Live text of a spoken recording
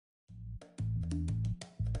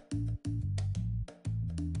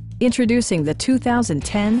Introducing the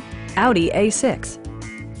 2010 Audi A6.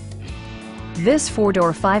 This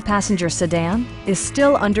four-door, five-passenger sedan is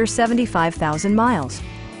still under 75,000 miles.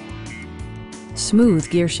 Smooth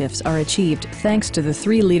gear shifts are achieved thanks to the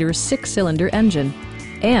 3-liter six-cylinder engine.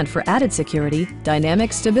 And for added security,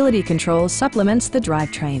 dynamic stability control supplements the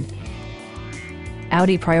drivetrain.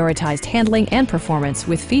 Audi prioritized handling and performance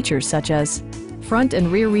with features such as front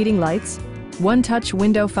and rear reading lights, one-touch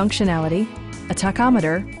window functionality, a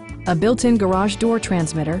tachometer, a built-in garage door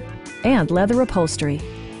transmitter, and leather upholstery.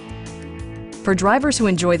 For drivers who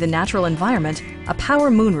enjoy the natural environment, a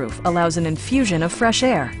power moonroof allows an infusion of fresh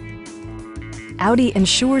air. Audi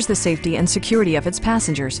ensures the safety and security of its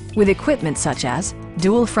passengers with equipment such as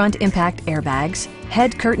dual front impact airbags,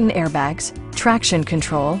 head curtain airbags, traction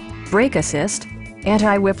control, brake assist,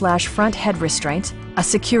 anti-whiplash front head restraints, a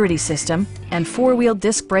security system, and four-wheel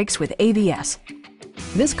disc brakes with ABS.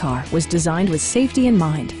 This car was designed with safety in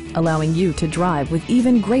mind, allowing you to drive with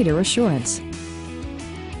even greater assurance.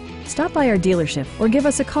 Stop by our dealership or give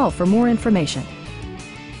us a call for more information.